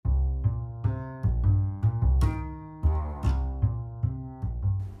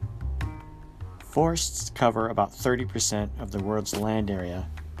Forests cover about 30% of the world's land area,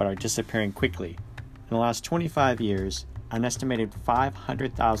 but are disappearing quickly. In the last 25 years, an estimated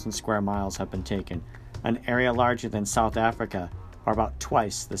 500,000 square miles have been taken, an area larger than South Africa, or about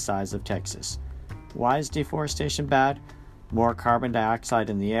twice the size of Texas. Why is deforestation bad? More carbon dioxide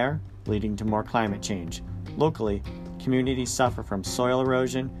in the air, leading to more climate change. Locally, communities suffer from soil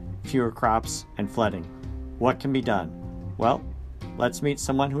erosion, fewer crops, and flooding. What can be done? Well, let's meet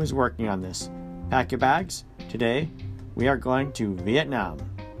someone who is working on this. Pack your bags. Today, we are going to Vietnam.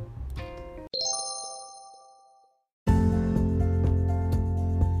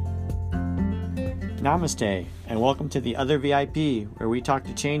 Namaste, and welcome to the Other VIP, where we talk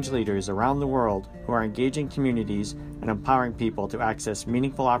to change leaders around the world who are engaging communities and empowering people to access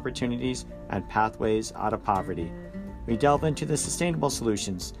meaningful opportunities and pathways out of poverty. We delve into the sustainable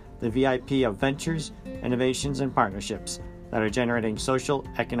solutions, the VIP of ventures, innovations, and partnerships that are generating social,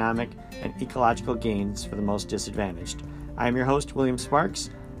 economic, and ecological gains for the most disadvantaged. I am your host, William Sparks,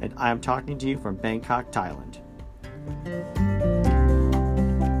 and I am talking to you from Bangkok, Thailand.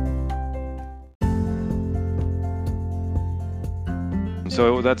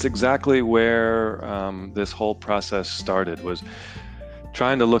 So that's exactly where this whole process started, was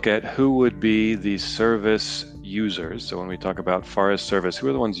trying to look at who would be the service users. So when we talk about forest service, who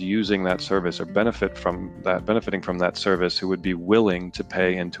are the ones using that service or benefiting from that service, who would be willing to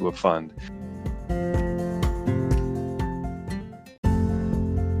pay into a fund.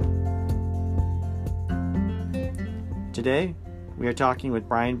 Today, we are talking with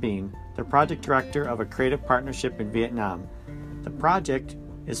Brian Bean, the project director of a creative partnership in Vietnam. The project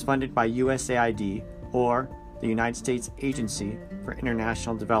is funded by USAID, or the United States Agency for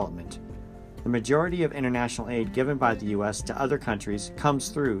International Development. The majority of international aid given by the U.S. to other countries comes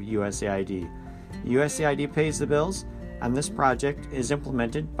through USAID. USAID pays the bills, and this project is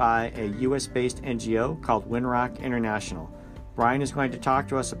implemented by a U.S.-based NGO called Winrock International. Brian is going to talk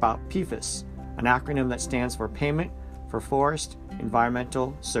to us about PFES, an acronym that stands for Payment for Forest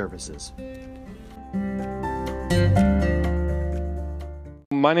Environmental Services.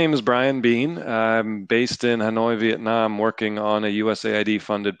 My name is Brian Bean. I'm based in Hanoi, Vietnam, working on a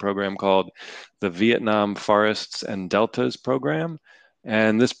USAID-funded program called the Vietnam Forests and Deltas Program.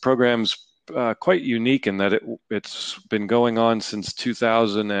 And this program's quite unique in that it's been going on since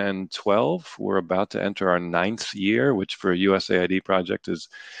 2012. We're about to enter our 9th year, which for a USAID project is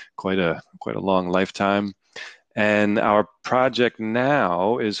quite a long lifetime. And our project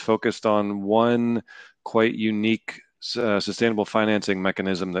now is focused on one quite unique sustainable financing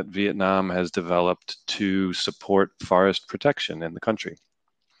mechanism that Vietnam has developed to support forest protection in the country.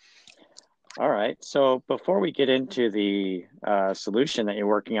 All right. So before we get into the solution that you're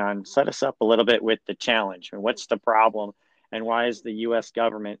working on, set us up a little bit with the challenge. And what's the problem? And why is the U.S.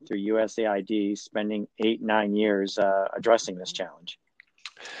 government, through USAID, spending 8-9 years addressing this challenge?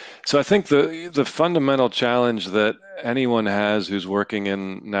 So I think the fundamental challenge that anyone has who's working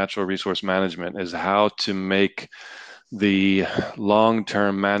in natural resource management is how to make the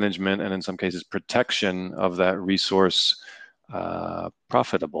long-term management and in some cases protection of that resource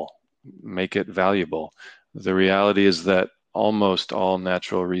profitable, make it valuable. The reality is that almost all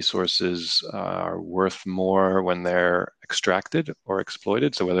natural resources are worth more when they're extracted or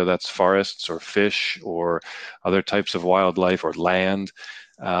exploited. So whether that's forests or fish or other types of wildlife or land,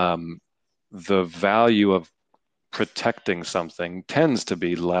 the value of protecting something tends to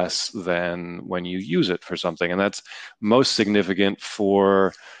be less than when you use it for something. And that's most significant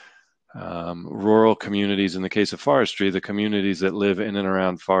for rural communities. In the case of forestry, the communities that live in and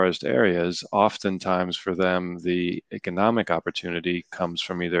around forest areas, oftentimes for them, the economic opportunity comes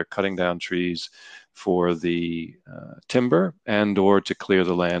from either cutting down trees for the timber and or to clear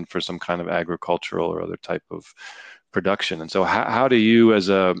the land for some kind of agricultural or other type of production. And so how do you, as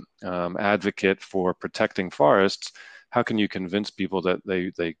a advocate for protecting forests, how can you convince people that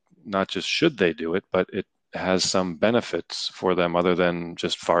they not just should they do it, but it has some benefits for them other than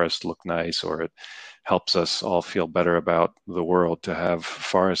just forests look nice or it helps us all feel better about the world to have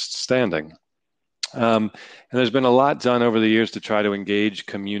forests standing? And there's been a lot done over the years to try to engage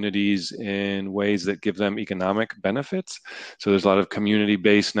communities in ways that give them economic benefits. So there's a lot of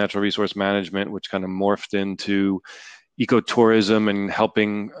community-based natural resource management, which kind of morphed into ecotourism and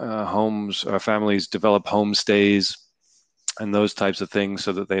helping families develop homestays and those types of things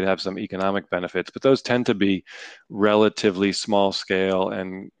so that they'd have some economic benefits. But those tend to be relatively small scale,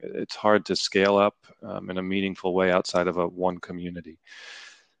 and it's hard to scale up in a meaningful way outside of one community.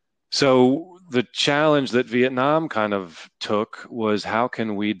 So the challenge that Vietnam kind of took was, how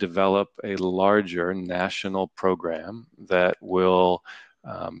can we develop a larger national program that will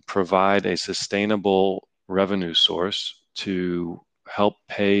provide a sustainable revenue source to help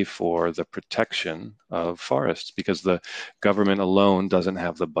pay for the protection of forests, because the government alone doesn't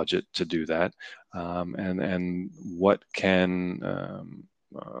have the budget to do that. And what can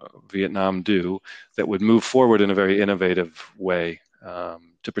Vietnam do that would move forward in a very innovative way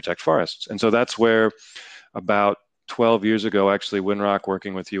to protect forests? And so that's where about 12 years ago, actually, Winrock,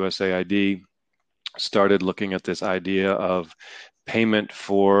 working with USAID, started looking at this idea of payment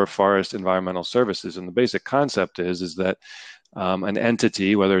for forest environmental services. And the basic concept is that an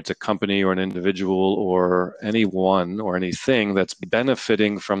entity, whether it's a company or an individual or anyone or anything that's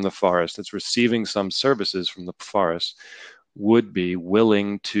benefiting from the forest, that's receiving some services from the forest, would be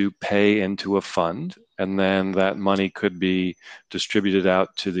willing to pay into a fund, and then that money could be distributed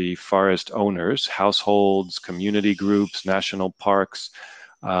out to the forest owners, households, community groups, national parks,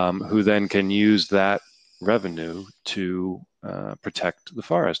 who then can use that revenue to protect the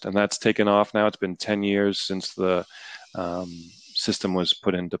forest. And that's taken off now. It's been 10 years since the system was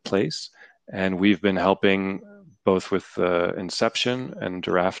put into place. And we've been helping both with inception and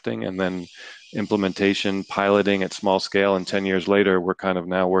drafting, and then implementation, piloting at small scale. And 10 years later, we're kind of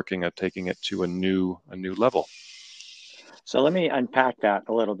now working at taking it to a new level. So let me unpack that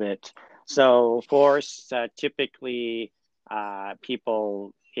a little bit. So forests, typically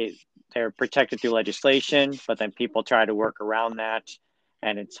people, they're protected through legislation, but then people try to work around that,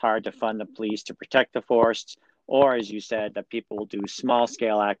 and it's hard to fund the police to protect the forests. Or, as you said, that people will do small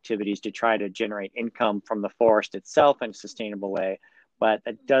scale activities to try to generate income from the forest itself in a sustainable way, but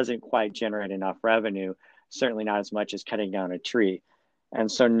that doesn't quite generate enough revenue, certainly not as much as cutting down a tree. And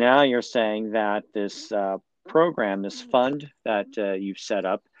so now you're saying that this program, this fund that you've set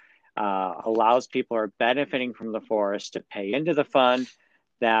up, allows people who are benefiting from the forest to pay into the fund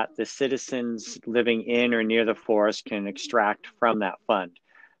that the citizens living in or near the forest can extract from that fund.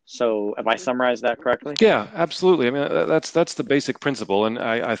 So have I summarized that correctly? Yeah, absolutely. I mean, that's the basic principle, and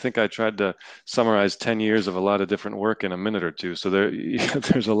I think I tried to summarize 10 years of a lot of different work in a minute or two. So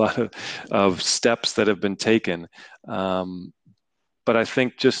there's a lot of steps that have been taken. But I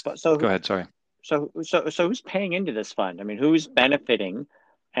think just But so go ahead. Sorry. so who's paying into this fund? I mean, who's benefiting,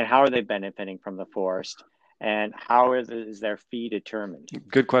 and how are they benefiting from the forest, and is their fee determined?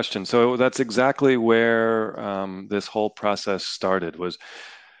 Good question. So that's exactly where this whole process started, was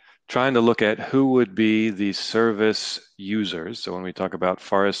trying to look at who would be the service users. So when we talk about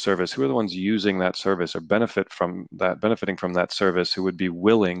forest service, who are the ones using that service or benefiting from that service, who would be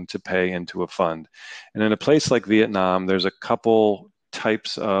willing to pay into a fund. And in a place like Vietnam, there's a couple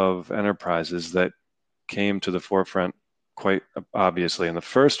types of enterprises that came to the forefront quite obviously. And the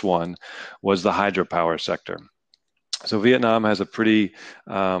first one was the hydropower sector. So Vietnam has a pretty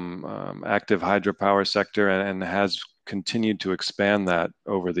active hydropower sector, and has continued to expand that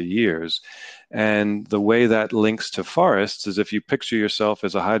over the years. And the way that links to forests is, if you picture yourself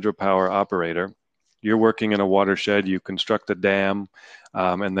as a hydropower operator, you're working in a watershed, you construct a dam,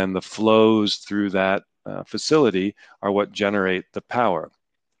 and then the flows through that facility are what generate the power.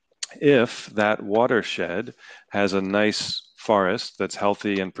 If that watershed has a nice forest that's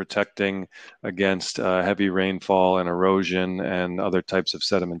healthy and protecting against heavy rainfall and erosion and other types of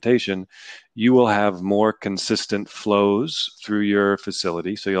sedimentation, you will have more consistent flows through your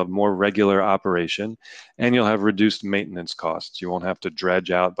facility. So you'll have more regular operation, and you'll have reduced maintenance costs. You won't have to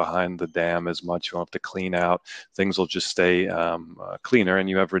dredge out behind the dam as much. You won't have to clean out. Things will just stay cleaner, and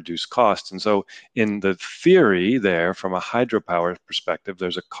you have reduced costs. And so in the theory there, from a hydropower perspective,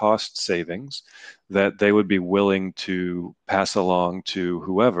 there's a cost savings that they would be willing to pass along to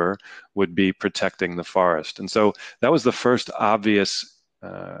whoever would be protecting the forest. And so that was the first obvious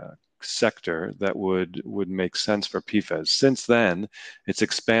sector that would make sense for PFES. Since then, it's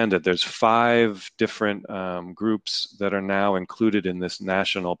expanded. There's 5 different groups that are now included in this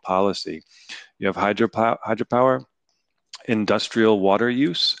national policy. You have hydropower, industrial water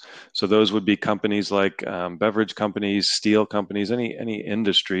use. So those would be companies like beverage companies, steel companies, any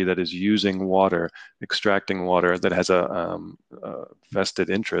industry that is using water, extracting water, that has a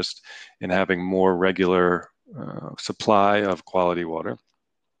vested interest in having more regular supply of quality water.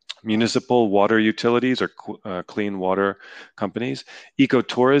 Municipal water utilities, or clean water companies,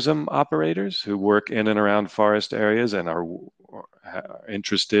 ecotourism operators who work in and around forest areas and are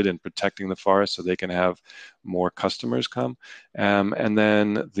interested in protecting the forest so they can have more customers come. And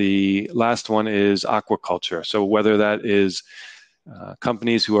then the last one is aquaculture. So whether that is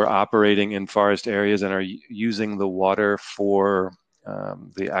companies who are operating in forest areas and are using the water for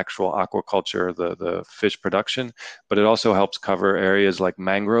the actual aquaculture, the fish production, but it also helps cover areas like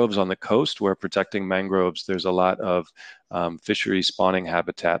mangroves on the coast, where protecting mangroves, there's a lot of fishery spawning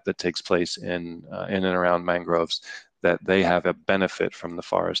habitat that takes place in and around mangroves, that they have a benefit from the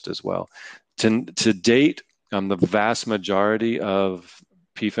forest as well. To date, the vast majority of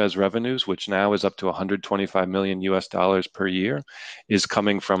PFES revenues, which now is up to 125 million US dollars per year, is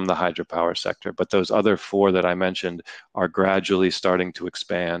coming from the hydropower sector. But those other four that I mentioned are gradually starting to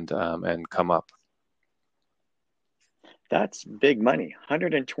expand and come up. That's big money,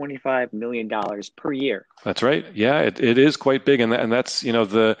 $125 million per year. That's right. Yeah, it is quite big. And that's,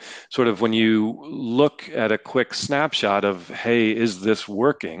 the sort of, when you look at a quick snapshot of, hey, is this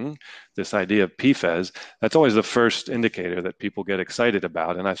working? This idea of PFES, that's always the first indicator that people get excited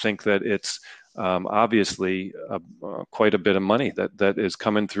about. And I think that it's obviously quite a bit of money that is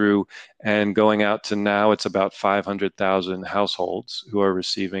coming through and going out to, now it's about 500,000 households who are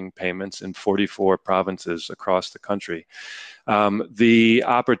receiving payments in 44 provinces across the country. The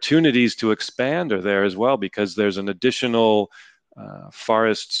opportunities to expand are there as well, because there's an additional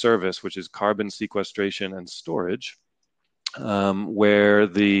forest service, which is carbon sequestration and storage, where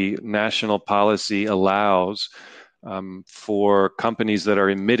the national policy allows for companies that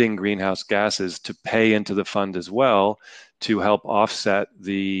are emitting greenhouse gases to pay into the fund as well, to help offset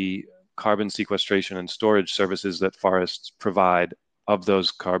the carbon sequestration and storage services that forests provide of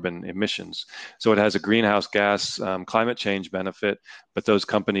those carbon emissions. So it has a greenhouse gas climate change benefit, but those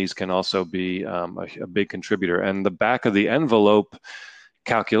companies can also be a big contributor. And the back of the envelope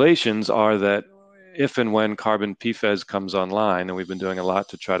calculations are that if and when carbon PFES comes online, and we've been doing a lot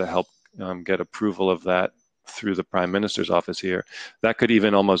to try to help get approval of that through the Prime Minister's office here, that could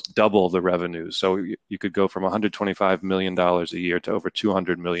even almost double the revenues. So you could go from $125 million a year to over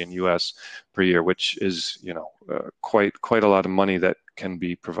 200 million US per year, which is, quite a lot of money that can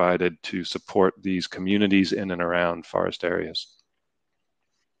be provided to support these communities in and around forest areas.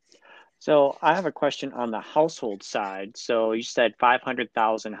 So I have a question on the household side. So you said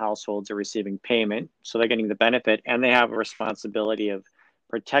 500,000 households are receiving payment, so they're getting the benefit, and they have a responsibility of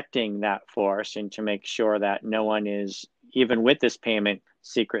protecting that forest and to make sure that no one is, even with this payment,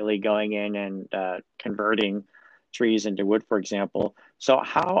 secretly going in and converting trees into wood, for example. So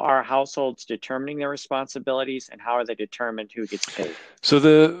how are households determining their responsibilities, and how are they determined who gets paid? So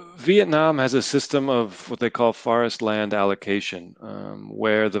the Vietnam has a system of what they call forest land allocation,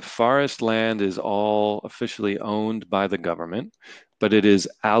 where the forest land is all officially owned by the government, but it is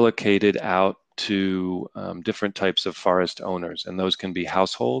allocated out to different types of forest owners. And those can be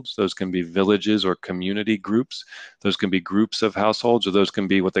households, those can be villages or community groups, those can be groups of households, or those can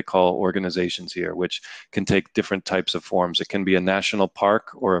be what they call organizations here, which can take different types of forms. It can be a national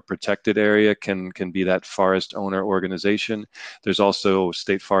park or a protected area, can be that forest owner organization. There's also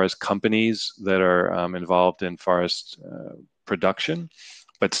state forest companies that are involved in forest production,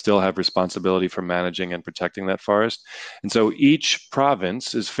 but still have responsibility for managing and protecting that forest. And so each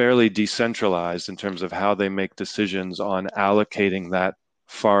province is fairly decentralized in terms of how they make decisions on allocating that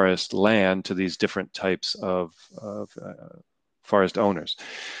forest land to these different types of forest owners.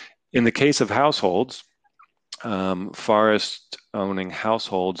 In the case of households, forest owning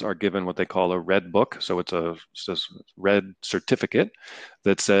households are given what they call a red book. So it's a red certificate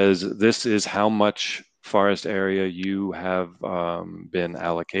that says this is how much forest area you have been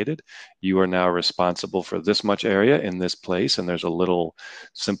allocated. You are now responsible for this much area in this place. And there's a little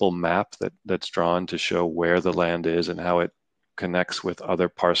simple map that's drawn to show where the land is and how it connects with other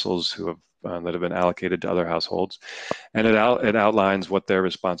parcels who have that have been allocated to other households, and it outlines what their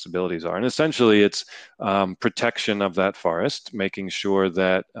responsibilities are. And essentially, it's protection of that forest, making sure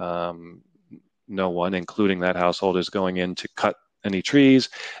that no one, including that household, is going in to cut any trees,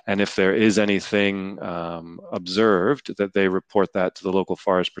 and if there is anything observed, that they report that to the local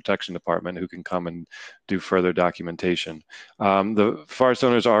forest protection department, who can come and do further documentation. The forest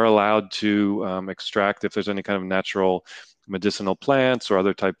owners are allowed to extract, if there's any kind of natural medicinal plants or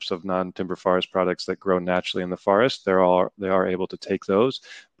other types of non-timber forest products that grow naturally in the forest. They are able to take those,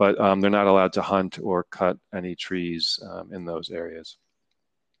 but they're not allowed to hunt or cut any trees in those areas.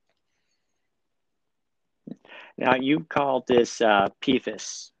 Now, you called this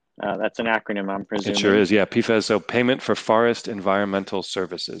PFES. That's an acronym, I'm presuming. It sure is, yeah. PFES, so Payment for Forest Environmental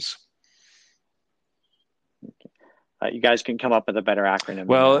Services. You guys can come up with a better acronym.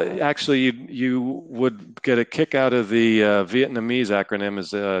 Well, actually, you would get a kick out of the Vietnamese acronym,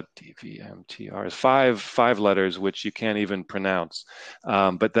 is DVMTR. It's five letters, which you can't even pronounce.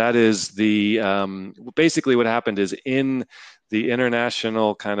 But that is basically what happened is, in the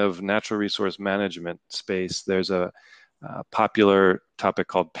international kind of natural resource management space, there's a popular topic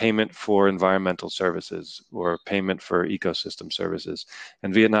called payment for environmental services or payment for ecosystem services.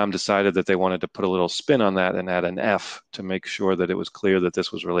 And Vietnam decided that they wanted to put a little spin on that and add an F to make sure that it was clear that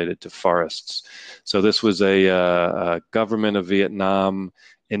this was related to forests. So this was a government of Vietnam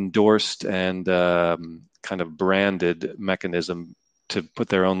endorsed and kind of branded mechanism to put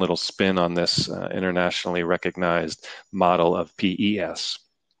their own little spin on this internationally recognized model of PES.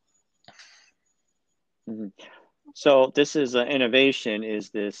 Mm-hmm. So this is an innovation, is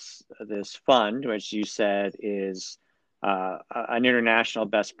this fund, which you said is an international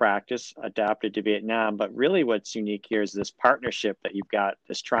best practice adapted to Vietnam. But really what's unique here is this partnership that you've got,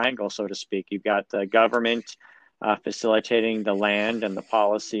 this triangle, so to speak. You've got the government facilitating the land and the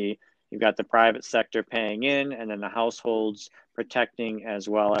policy. You've got the private sector paying in, and then the households protecting as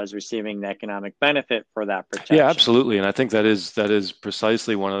well as receiving the economic benefit for that protection. Yeah, absolutely. And I think that is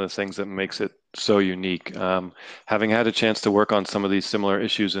precisely one of the things that makes it so unique. Having had a chance to work on some of these similar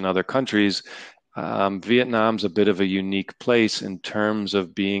issues in other countries, Vietnam's a bit of a unique place in terms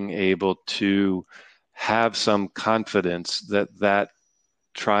of being able to have some confidence that that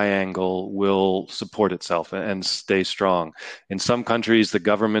triangle will support itself and stay strong. In some countries, the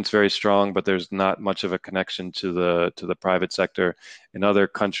government's very strong, but there's not much of a connection to the private sector. In other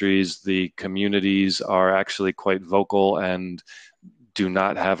countries, the communities are actually quite vocal and do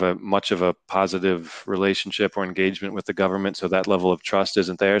not have much of a positive relationship or engagement with the government, so that level of trust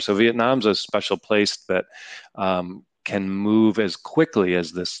isn't there. So Vietnam's a special place that can move as quickly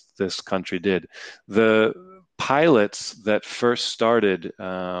as this country did. The pilots that first started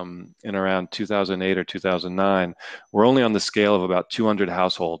in around 2008 or 2009 were only on the scale of about 200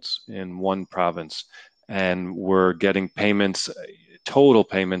 households in one province, and were getting payments, total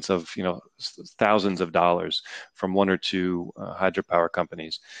payments of thousands of dollars from one or two hydropower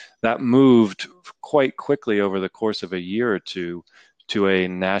companies. That moved quite quickly over the course of a year or two to a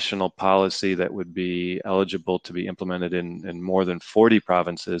national policy that would be eligible to be implemented in more than 40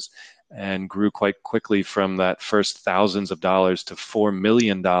 provinces, and grew quite quickly from that first thousands of dollars to $4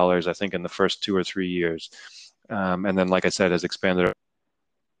 million, I think, in the first 2 or 3 years. And then, like I said, has expanded to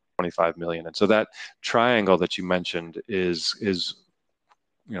 25 million. And so that triangle that you mentioned is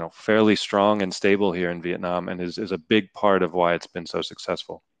fairly strong and stable here in Vietnam, and is a big part of why it's been so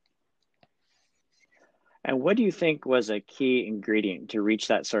successful. And what do you think was a key ingredient to reach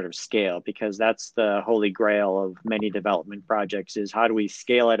that sort of scale? Because that's the holy grail of many development projects, is how do we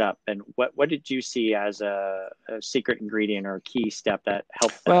scale it up? And what did you see as a secret ingredient or a key step that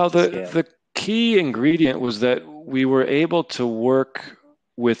helped that to scale? The key ingredient was that we were able to work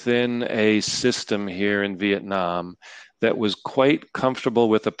within a system here in Vietnam that was quite comfortable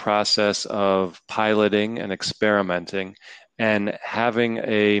with the process of piloting and experimenting, and having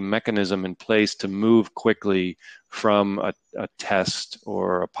a mechanism in place to move quickly from a test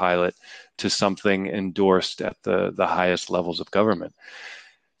or a pilot to something endorsed at the highest levels of government.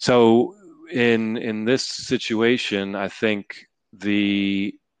 So in this situation, I think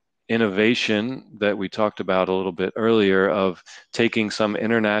the innovation that we talked about a little bit earlier of taking some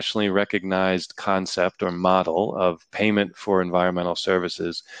internationally recognized concept or model of payment for environmental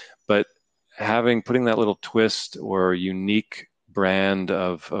services, but putting that little twist or unique brand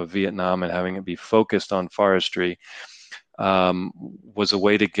of Vietnam and having it be focused on forestry was a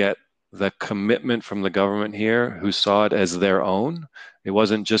way to get the commitment from the government here, who saw it as their own. It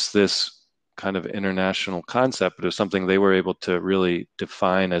wasn't just this kind of international concept, but it was something they were able to really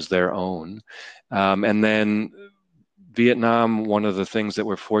define as their own. And then Vietnam, one of the things that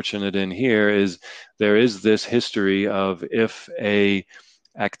we're fortunate in here is there is this history of, if a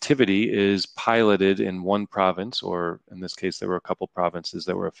activity is piloted in one province, or in this case, there were a couple provinces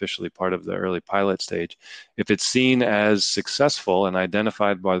that were officially part of the early pilot stage. If it's seen as successful and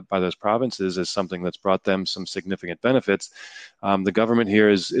identified by those provinces as something that's brought them some significant benefits, the government here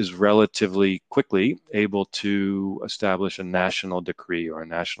is relatively quickly able to establish a national decree or a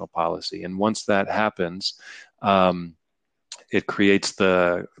national policy. And once that happens, it creates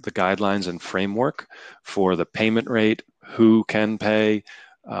the guidelines and framework for the payment rate, who can pay,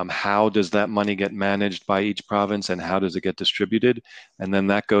 how does that money get managed by each province, and how does it get distributed? And then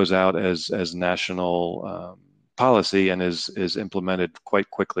that goes out as national policy and is implemented quite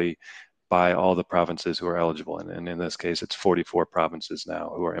quickly by all the provinces who are eligible. And in this case, it's 44 provinces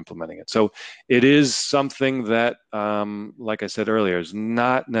now who are implementing it. So it is something that, like I said earlier, is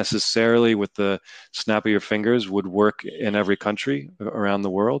not necessarily with the snap of your fingers would work in every country around the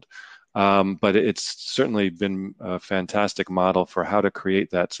world. But it's certainly been a fantastic model for how to create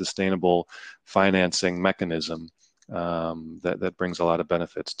that sustainable financing mechanism that brings a lot of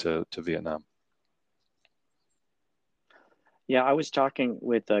benefits to Vietnam. Yeah, I was talking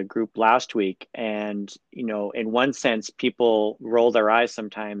with a group last week, and in one sense, people roll their eyes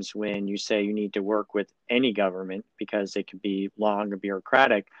sometimes when you say you need to work with any government because it can be long or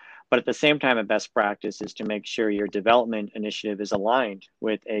bureaucratic. But at the same time, a best practice is to make sure your development initiative is aligned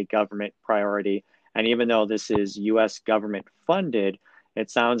with a government priority. And even though this is US government funded, it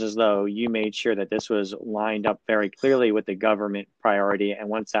sounds as though you made sure that this was lined up very clearly with the government priority. And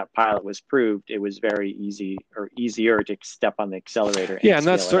once that pilot was proved, it was very easy or easier to step on the accelerator Yeah, and and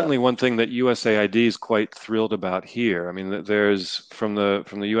that's scale it up. certainly one thing that USAID is quite thrilled about here. I mean, there's from the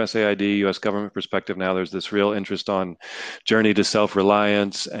USAID, US government perspective now, there's this real interest on journey to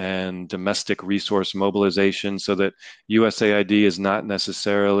self-reliance and domestic resource mobilization, so that USAID is not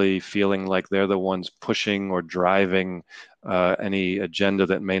necessarily feeling like they're the ones pushing or driving any agenda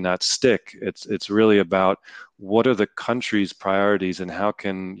that may not stick. It's really about what are the country's priorities and how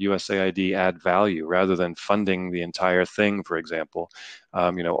can USAID add value rather than funding the entire thing, for example.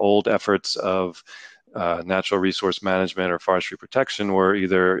 Old efforts of natural resource management or forestry protection were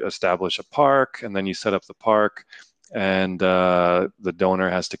either establish a park and then you set up the park and the donor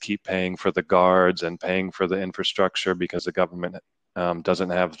has to keep paying for the guards and paying for the infrastructure because the government doesn't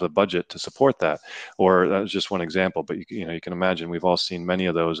have the budget to support that. Or that was just one example, but you can imagine we've all seen many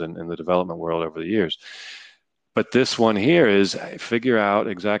of those in the development world over the years. But this one here is figure out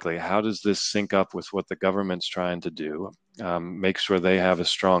exactly how does this sync up with what the government's trying to do, make sure they have a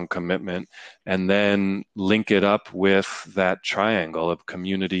strong commitment, and then link it up with that triangle of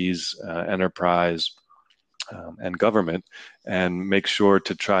communities, enterprise, and government, and make sure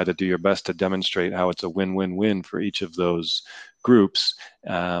to try to do your best to demonstrate how it's a win-win-win for each of those groups,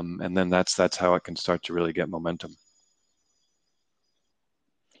 and then that's how it can start to really get momentum.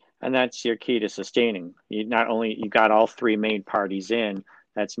 And that's your key to sustaining. You not only you got all three main parties in,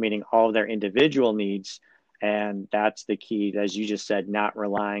 that's meeting all of their individual needs. And that's the key, as you just said, not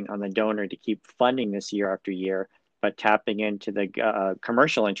relying on the donor to keep funding this year after year, but tapping into the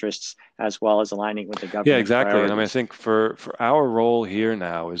commercial interests as well as aligning with the Yeah, government exactly. And I mean, I priorities. think for our role here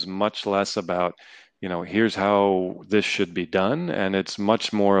now is much less about, here's how this should be done. And it's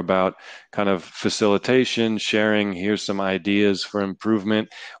much more about kind of facilitation, sharing, here's some ideas for improvement.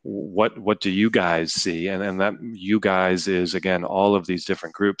 What do you guys see? And that you guys is, again, all of these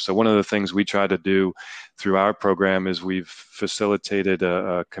different groups. So one of the things we try to do through our program is we've facilitated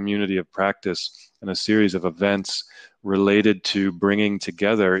a community of practice and a series of events related to bringing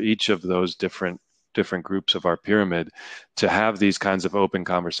together each of those different groups of our pyramid to have these kinds of open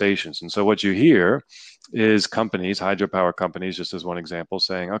conversations. And so what you hear is companies, hydropower companies, just as one example,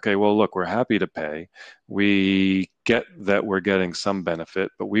 saying, okay, well, look, we're happy to pay. We get that we're getting some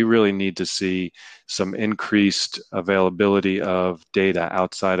benefit, but we really need to see some increased availability of data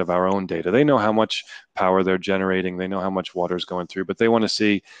outside of our own data. They know how much power they're generating, they know how much water is going through, but they want to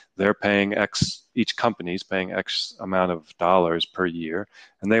see they're paying X, each company's paying X amount of dollars per year,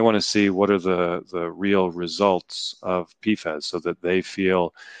 and they want to see what are the real results of PFES so that they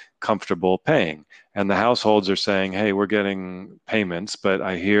feel comfortable paying. And the households are saying, hey, we're getting payments, but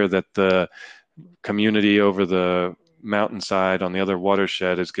I hear that the community over the mountainside on the other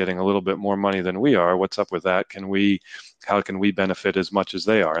watershed is getting a little bit more money than we are. What's up with that? How can we benefit as much as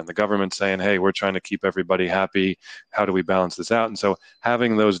they are? And the government's saying, hey, we're trying to keep everybody happy. How do we balance this out? And so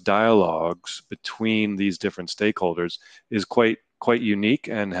having those dialogues between these different stakeholders is quite unique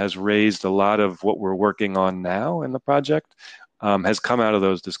and has raised a lot of what we're working on now in the project, has come out of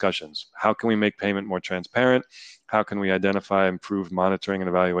those discussions. How can we make payment more transparent? How can we identify improved monitoring and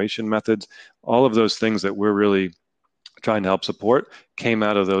evaluation methods? All of those things that we're really trying to help support came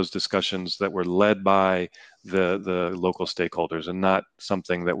out of those discussions that were led by the local stakeholders, and not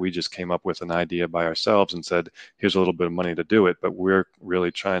something that we just came up with an idea by ourselves and said, here's a little bit of money to do it. But we're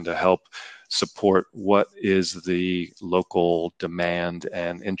really trying to help support what is the local demand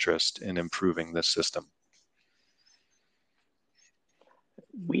and interest in improving this system.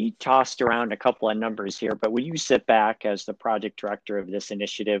 We tossed around a couple of numbers here, but when you sit back as the project director of this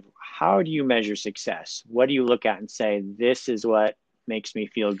initiative, how do you measure success? What do you look at and say, this is what makes me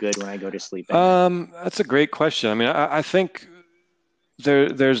feel good when I go to sleep at night? That's a great question. I mean, I think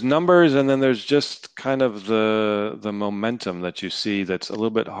there's numbers, and then there's just kind of the momentum that you see that's a little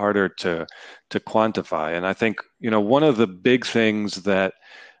bit harder to quantify. And I think, one of the big things that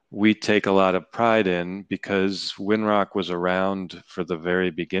we take a lot of pride in, because Winrock was around for the very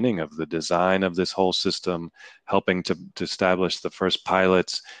beginning of the design of this whole system, helping to establish the first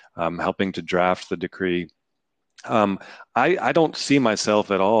pilots, helping to draft the decree. Um, I don't see myself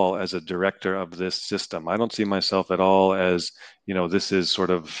at all as a director of this system. I don't see myself at all as, this is sort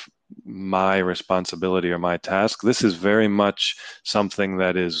of my responsibility or my task. This is very much something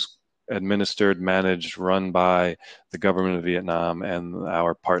that is administered, managed, run by the government of Vietnam and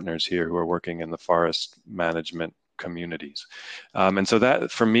our partners here who are working in the forest management communities. And so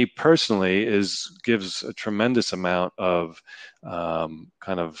that, for me personally, gives a tremendous amount of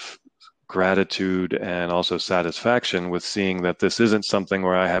kind of gratitude and also satisfaction with seeing that this isn't something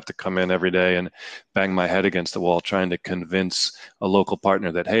where I have to come in every day and bang my head against the wall trying to convince a local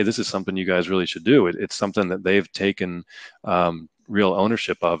partner that, hey, this is something you guys really should do. It's something that they've taken real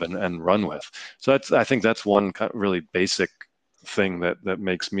ownership of and run with. So I think that's one really basic thing that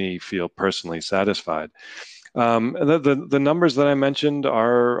makes me feel personally satisfied. The numbers that I mentioned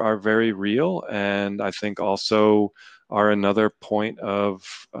are very real, and I think also are another point of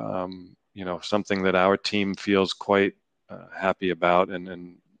something that our team feels quite happy about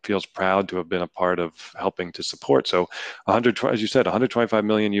and feels proud to have been a part of helping to support. So, as you said, 125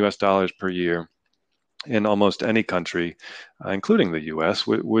 million US dollars per year in almost any country, including the US,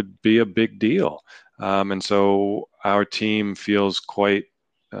 would be a big deal. And so our team feels quite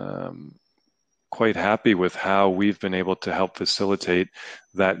happy with how we've been able to help facilitate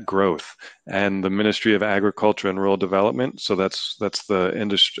that growth. And the Ministry of Agriculture and Rural Development, so that's the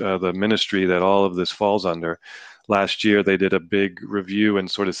industry, the ministry that all of this falls under. Last year, they did a big review and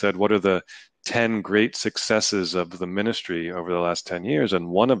sort of said, what are the 10 great successes of the ministry over the last 10 years? And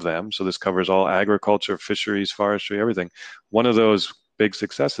one of them, so this covers all agriculture, fisheries, forestry, everything. One of those big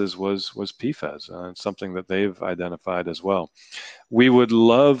successes was PFES. It's something that they've identified as well. We would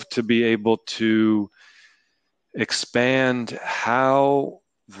love to be able to expand how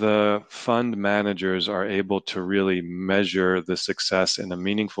the fund managers are able to really measure the success in a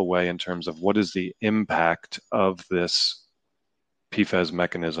meaningful way in terms of what is the impact of this PFES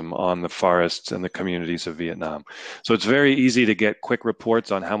mechanism on the forests and the communities of Vietnam. So it's very easy to get quick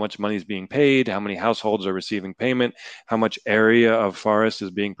reports on how much money is being paid, how many households are receiving payment, how much area of forest is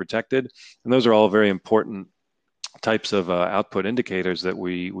being protected. And those are all very important types of output indicators that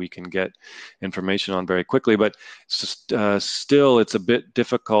we can get information on very quickly. But still, it's a bit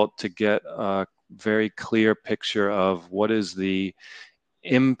difficult to get a very clear picture of what is the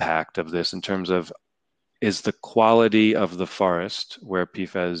impact of this in terms of, is the quality of the forest where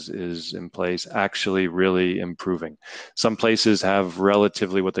PFES is in place actually really improving? Some places have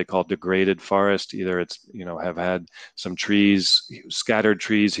relatively what they call degraded forest. Either it's, have had some trees, scattered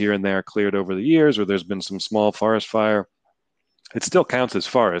trees here and there cleared over the years, or there's been some small forest fire. It still counts as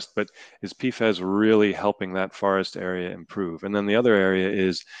forest, but is PFES really helping that forest area improve? And then the other area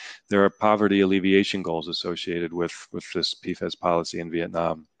is there are poverty alleviation goals associated with this PFES policy in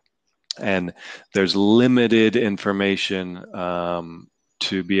Vietnam. And there's limited information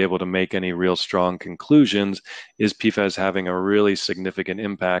to be able to make any real strong conclusions. Is PFES having a really significant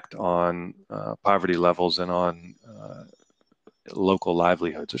impact on poverty levels and on local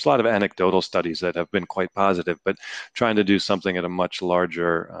livelihoods? There's a lot of anecdotal studies that have been quite positive, but trying to do something at a much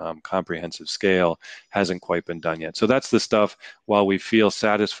larger, comprehensive scale hasn't quite been done yet. So that's the stuff, while we feel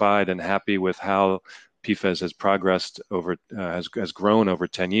satisfied and happy with how PFES has progressed has grown over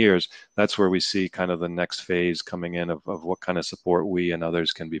 10 years, that's where we see kind of the next phase coming in of what kind of support we and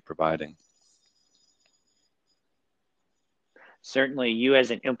others can be providing. Certainly, you as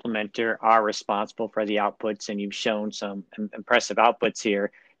an implementer are responsible for the outputs, and you've shown some impressive outputs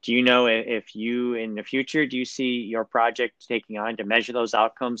here. Do you know if you, in the future, do you see your project taking on to measure those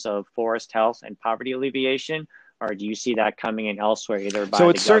outcomes of forest health and poverty alleviation? Or do you see that coming in elsewhere, either by so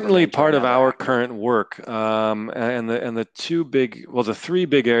it's certainly part of our actor? current work, and the three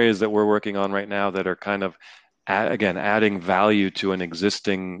big areas that we're working on right now that are kind of again adding value to an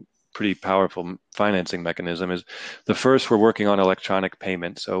existing pretty powerful financing mechanism is the first. We're working on electronic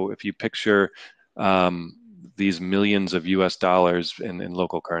payment. So if you picture these millions of US dollars in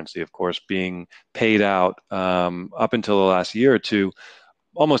local currency, of course, being paid out up until the last year or two,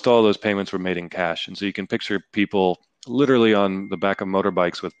 almost all of those payments were made in cash. And so you can picture people literally on the back of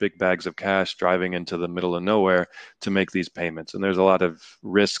motorbikes with big bags of cash driving into the middle of nowhere to make these payments. And there's a lot of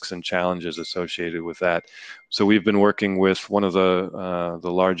risks and challenges associated with that. So we've been working with one of the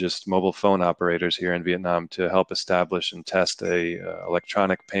largest mobile phone operators here in Vietnam to help establish and test a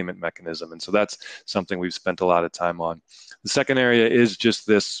electronic payment mechanism. And so that's something we've spent a lot of time on. The second area is just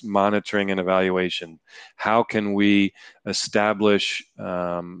this monitoring and evaluation. How can we establish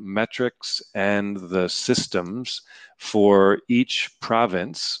metrics and the systems for each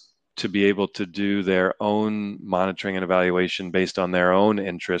province to be able to do their own monitoring and evaluation based on their own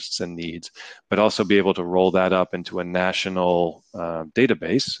interests and needs, but also be able to roll that up into a national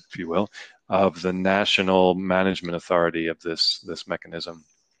database, if you will, of the national management authority of this mechanism.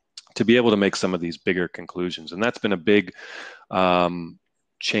 to be able to make some of these bigger conclusions. And that's been a big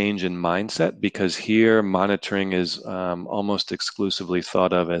change in mindset, because here monitoring is almost exclusively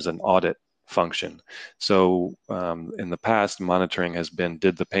thought of as an audit function. So in the past, monitoring has been,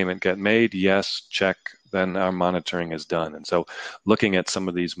 did the payment get made? Yes, check, then our monitoring is done. And so looking at some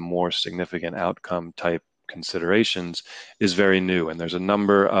of these more significant outcome type considerations is very new. And there's a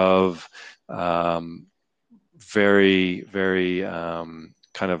number of very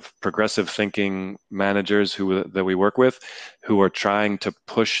kind of progressive thinking managers that we work with, who are trying to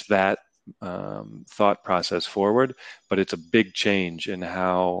push that thought process forward. But it's a big change in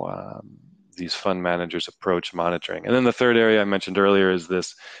how these fund managers approach monitoring. And then the third area I mentioned earlier is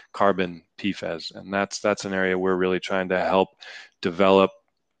this carbon PFES, and that's an area we're really trying to help develop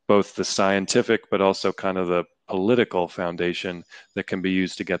both the scientific but also kind of the political foundation that can be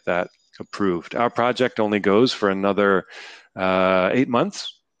used to get that approved. Our project only goes for another 8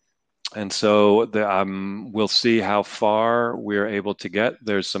 months. And so we'll see how far we're able to get.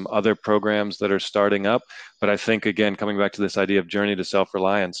 There's some other programs that are starting up. But I think, again, coming back to this idea of journey to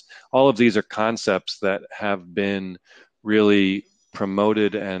self-reliance, all of these are concepts that have been really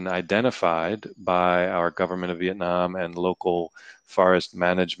promoted and identified by our government of Vietnam and local forest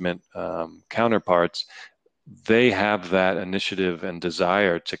management counterparts. They have that initiative and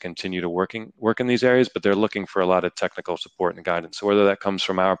desire to continue to work in these areas, but they're looking for a lot of technical support and guidance. So whether that comes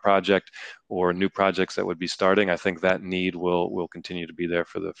from our project or new projects that would be starting, I think that need will continue to be there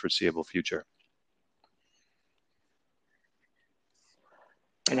for the foreseeable future.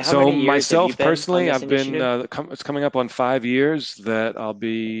 And how many years have you been personally, on this I've been, initiative? it's coming up on 5 years that I'll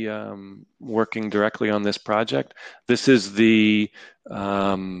be working directly on this project. This is the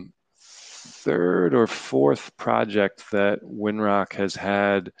third or fourth project that Winrock has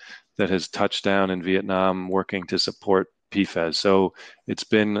had that has touched down in Vietnam working to support PFES. So it's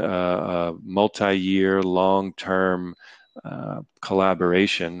been a multi-year, long-term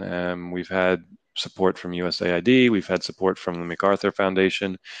collaboration, and we've had support from USAID, we've had support from the MacArthur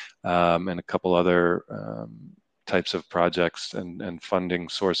Foundation, and a couple other types of projects and funding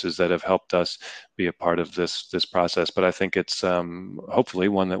sources that have helped us be a part of this process. But I think it's hopefully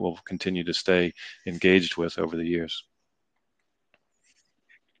one that we'll continue to stay engaged with over the years.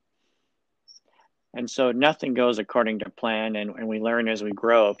 And so nothing goes according to plan, and we learn as we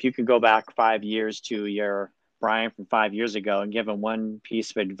grow. If you could go back 5 years to your Brian from 5 years ago and give him one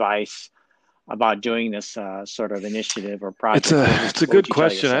piece of advice about doing this sort of initiative or project, it's a good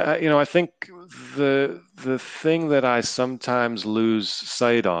question. I think the thing that I sometimes lose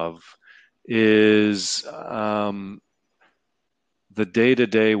sight of is the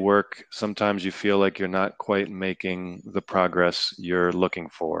day-to-day work. Sometimes you feel like you're not quite making the progress you're looking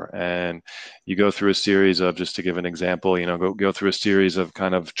for, and you go through a series of, just to give an example, go through a series of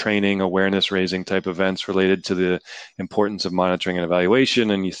kind of training, awareness raising type events related to the importance of monitoring and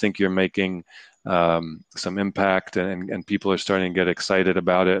evaluation, and you think you're making some impact, and people are starting to get excited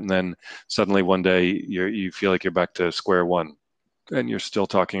about it, and then suddenly one day you feel like you're back to square one, and you're still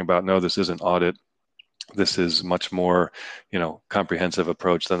talking about, no, this isn't audit. This is much more, comprehensive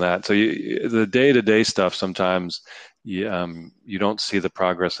approach than that. So the day-to-day stuff, sometimes you don't see the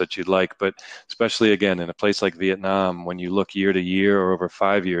progress that you'd like. But especially, again, in a place like Vietnam, when you look year to year or over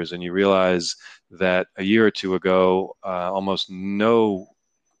 5 years, and you realize that a year or two ago, almost no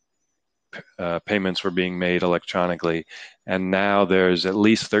payments were being made electronically, and now there's at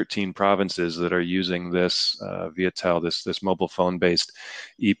least 13 provinces that are using this Viatel, this mobile phone-based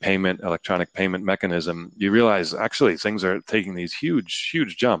e-payment, electronic payment mechanism. You realize actually things are taking these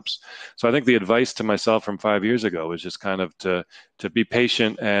huge jumps. So I think the advice to myself from 5 years ago was just kind of to be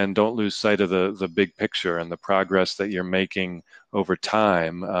patient and don't lose sight of the big picture and the progress that you're making over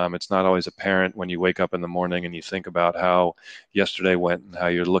time. It's not always apparent when you wake up in the morning and you think about how yesterday went and how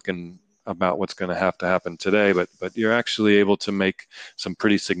you're looking about what's going to have to happen today, but you're actually able to make some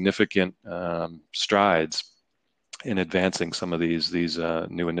pretty significant strides in advancing some of these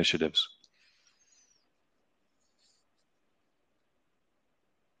new initiatives.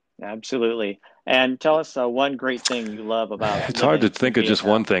 Absolutely. And tell us one great thing you love about It's hard to living think in of just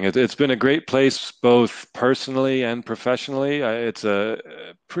Vietnam. one thing. It's been a great place, both personally and professionally. It's a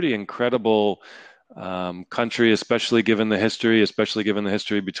pretty incredible country, especially given the history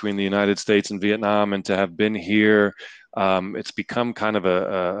between the United States and Vietnam. And to have been here, it's become kind of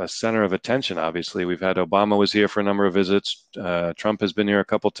a center of attention. Obviously, we've had Obama was here for a number of visits. Trump has been here a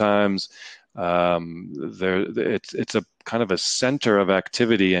couple times. It's a kind of a center of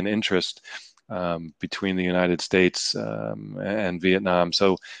activity and interest between the United States and Vietnam.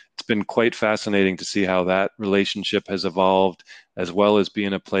 So it's been quite fascinating to see how that relationship has evolved, as well as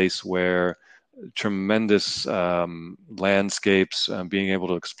being a place where tremendous landscapes, being able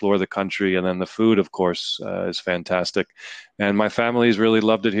to explore the country, and then the food, of course, is fantastic. And my family's really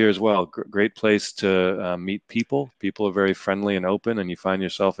loved it here as well. Great place to meet people. People are very friendly and open, and you find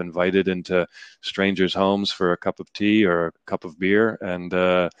yourself invited into strangers' homes for a cup of tea or a cup of beer, and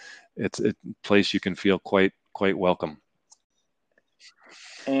it's a place you can feel quite welcome.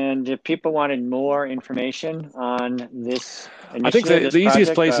 And if people wanted more information on this initiative, I think the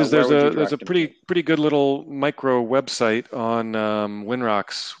easiest place is there's a pretty good little micro website on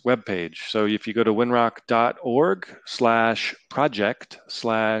Winrock's webpage. So if you go to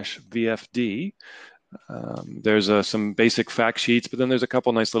winrock.org/project/VFD, there's some basic fact sheets, but then there's a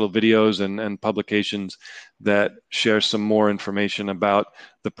couple nice little videos and publications that share some more information about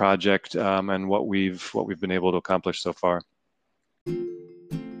the project and what we've been able to accomplish so far.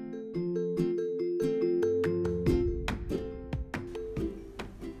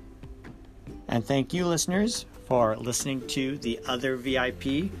 And thank you, listeners, for listening to The Other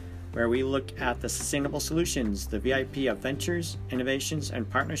VIP, where we look at the sustainable solutions, the VIP of ventures, innovations, and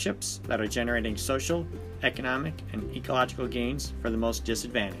partnerships that are generating social, economic, and ecological gains for the most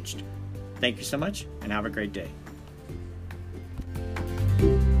disadvantaged. Thank you so much, and have a great day.